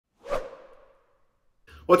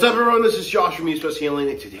What's up, everyone? This is Josh from East West Healing,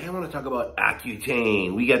 and today I want to talk about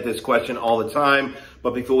Accutane. We get this question all the time,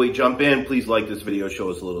 but before we jump in, please like this video, show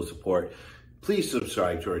us a little support. Please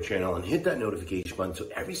subscribe to our channel and hit that notification button so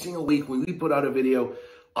every single week when we put out a video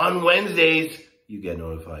on Wednesdays, you get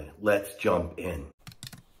notified. Let's jump in.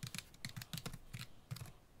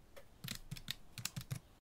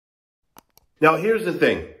 Now, here's the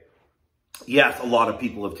thing. Yes, a lot of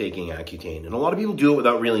people have taken Accutane, and a lot of people do it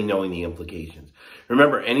without really knowing the implications.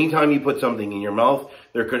 Remember, anytime you put something in your mouth,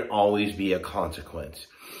 there can always be a consequence.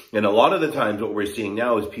 And a lot of the times what we're seeing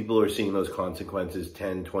now is people are seeing those consequences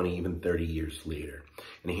 10, 20, even 30 years later.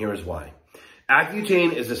 And here's why.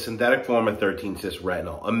 Accutane is a synthetic form of 13-cis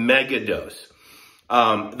retinol, a mega dose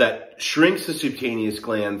that shrinks the subcutaneous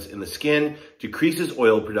glands in the skin, decreases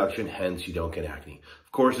oil production, hence you don't get acne.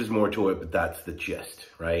 Of course, there's more to it, but that's the gist,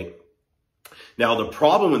 right? Now, the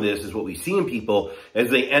problem with this is what we see in people is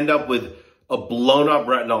they end up with a blown up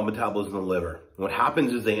retinol metabolism in the liver. What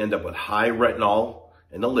happens is they end up with high retinol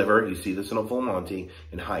in the liver. You see this in a full Monty,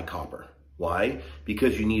 and high copper. Why?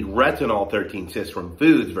 Because you need retinol 13-cis from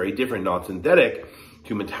foods, very different, not synthetic,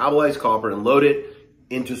 to metabolize copper and load it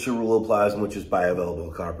into ceruloplasmin, which is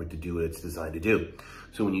bioavailable copper, to do what it's designed to do.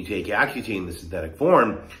 So when you take Accutane, the synthetic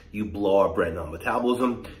form, you blow up retinol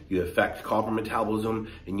metabolism, you affect copper metabolism,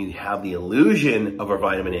 and you have the illusion of a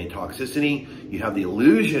vitamin A toxicity, you have the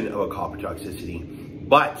illusion of a copper toxicity,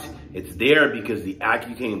 but it's there because the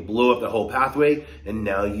Accutane blew up the whole pathway, and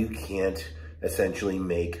now you can't essentially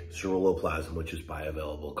make ceruloplasmin, which is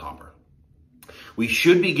bioavailable copper. We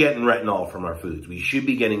should be getting retinol from our foods. We should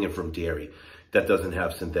be getting it from dairy that doesn't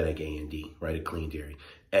have synthetic A and D, right? A clean dairy.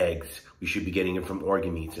 Eggs, we should be getting it from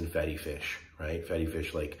organ meats and fatty fish, right? Fatty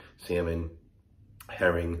fish like salmon,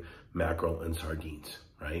 herring, mackerel, and sardines,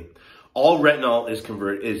 right? All retinol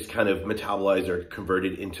is kind of metabolized or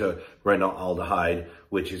converted into retinaldihide,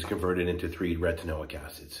 which is converted into 3 retinoic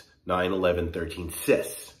acids, 9, 11, 13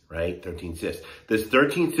 cis, right? 13 cis. This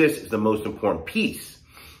 13 cis is the most important piece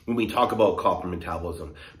when we talk about copper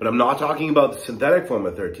metabolism. But I'm not talking about the synthetic form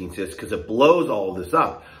of 13 cis because it blows all of this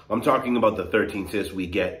up. I'm talking about the 13 cis we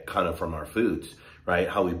get kind of from our foods, right?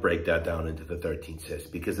 How we break that down into the 13 cis,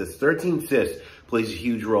 because this 13 cis plays a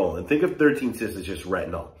huge role. And think of 13 cis as just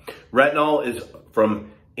retinol. Retinol is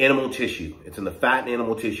from animal tissue. It's in the fat in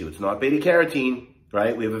animal tissue. It's not beta carotene,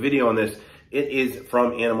 right? We have a video on this. It is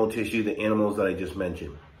from animal tissue, the animals that I just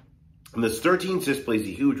mentioned. And this 13 cis plays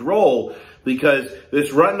a huge role because this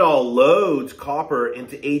retinol loads copper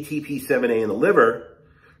into ATP7A in the liver,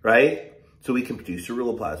 right? So we can produce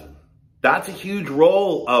ceruloplasmin. That's a huge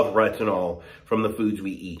role of retinol from the foods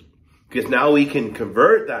we eat. Because now we can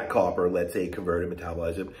convert that copper, let's say convert it,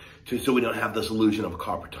 metabolize it, so we don't have this illusion of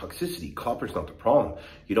copper toxicity. Copper's not the problem.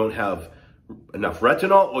 You don't have enough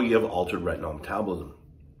retinol or you have altered retinol metabolism.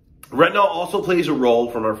 Retinol also plays a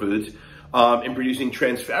role from our foods in producing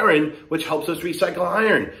transferrin, which helps us recycle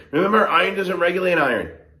iron. Remember, iron doesn't regulate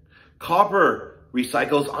iron. Copper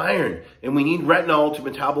recycles iron, and we need retinol to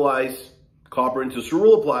metabolize copper into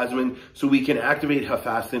ceruloplasmin so we can activate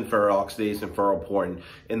hephaestin, ferroxidase, and ferroportin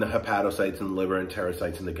in the hepatocytes in the liver and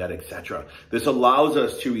enterocytes in the gut, etc. This allows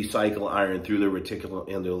us to recycle iron through the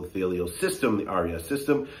reticuloendothelial system, the RES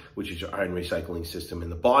system, which is your iron recycling system in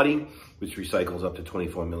the body, which recycles up to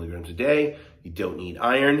 24 milligrams a day. You don't need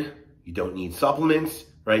iron. You don't need supplements,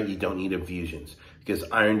 right? You don't need infusions because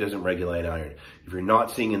iron doesn't regulate iron. If you're not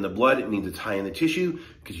seeing in the blood, it means it's high in the tissue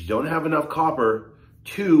because you don't have enough copper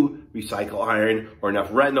to recycle iron or enough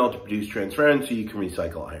retinol to produce transferrin so you can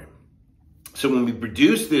recycle iron. So when we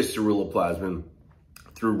produce this ceruloplasmin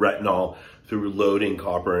through retinol, through loading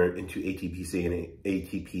copper into ATP7A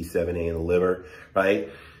in the liver, right?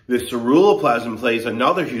 This ceruloplasmin plays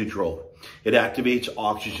another huge role. It activates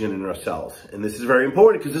oxygen in our cells. And this is very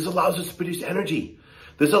important because this allows us to produce energy.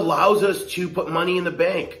 This allows us to put money in the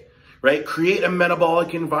bank, right? Create a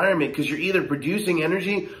metabolic environment because you're either producing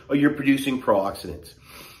energy or you're producing pro-oxidants.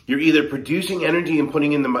 You're either producing energy and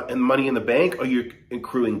putting in the money in the bank or you're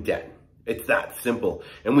accruing debt. It's that simple.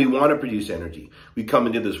 And we want to produce energy. We come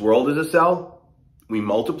into this world as a cell, we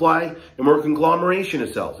multiply, and we're a conglomeration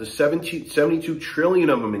of cells. There's 72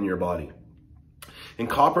 trillion of them in your body. And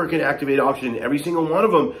copper can activate oxygen in every single one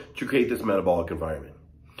of them to create this metabolic environment.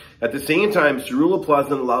 At the same time,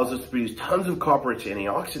 ceruloplasmin allows us to produce tons of copper-rich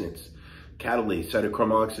antioxidants, catalase,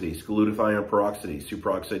 cytochrome oxidase, glutathione peroxidase,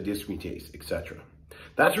 superoxide dismutase, etc.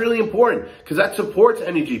 That's really important because that supports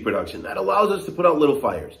energy production. That allows us to put out little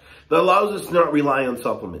fires. That allows us to not rely on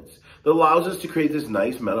supplements. That allows us to create this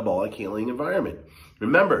nice metabolic healing environment.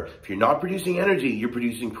 Remember, if you're not producing energy, you're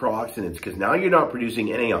producing pro-oxidants because now you're not producing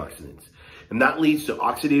antioxidants. And that leads to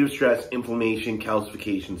oxidative stress, inflammation,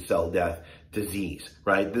 calcification, cell death, disease,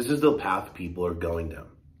 right? This is the path people are going down.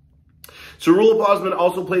 Ceruloplasmin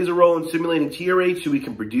also plays a role in stimulating TRH so we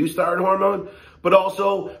can produce thyroid hormone, but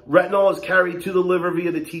also retinol is carried to the liver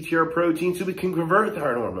via the TTR protein so we can convert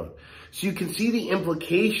thyroid hormone. So you can see the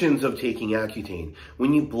implications of taking Accutane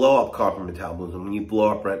when you blow up copper metabolism, when you blow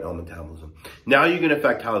up retinol metabolism. Now you're going to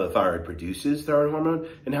affect how the thyroid produces thyroid hormone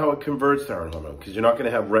and how it converts thyroid hormone, because you're not going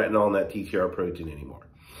to have retinol in that TTR protein anymore.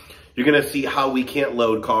 You're going to see how we can't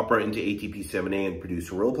load copper into ATP7A and produce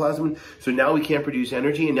ceruloplasmin. So now we can't produce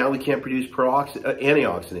energy, and now we can't produce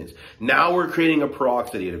antioxidants. Now we're creating a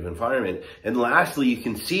pro-oxidative environment. And lastly, you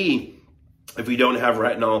can see if we don't have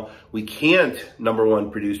retinol, we can't, number one,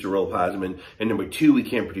 produce ceruloplasmin, and number two, we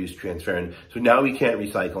can't produce transferrin. So now we can't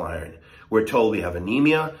recycle iron. We're told we have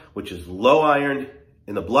anemia, which is low iron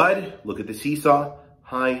in the blood. Look at the seesaw.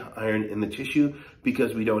 High iron in the tissue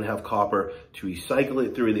because we don't have copper to recycle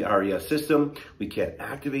it through the RES system. We can't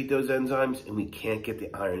activate those enzymes, and we can't get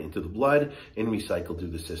the iron into the blood and recycle through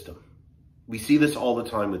the system. We see this all the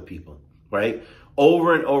time with people, right?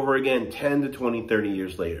 Over and over again, 10 to 20, 30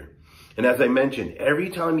 years later. And as I mentioned, every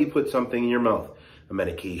time you put something in your mouth, a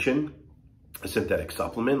medication, a synthetic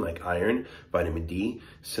supplement like iron, vitamin D,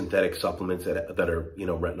 synthetic supplements that are,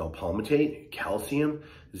 retinol palmitate, calcium,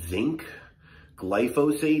 zinc,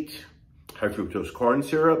 glyphosate, high fructose corn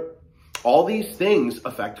syrup, all these things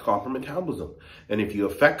affect copper metabolism. And if you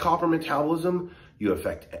affect copper metabolism, you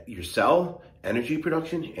affect your cell, energy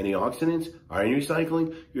production, antioxidants, iron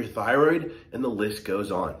recycling, your thyroid, and the list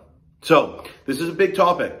goes on. So this is a big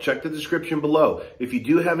topic. Check the description below. If you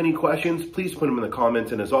do have any questions, please put them in the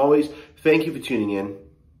comments. And as always, thank you for tuning in.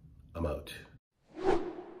 I'm out.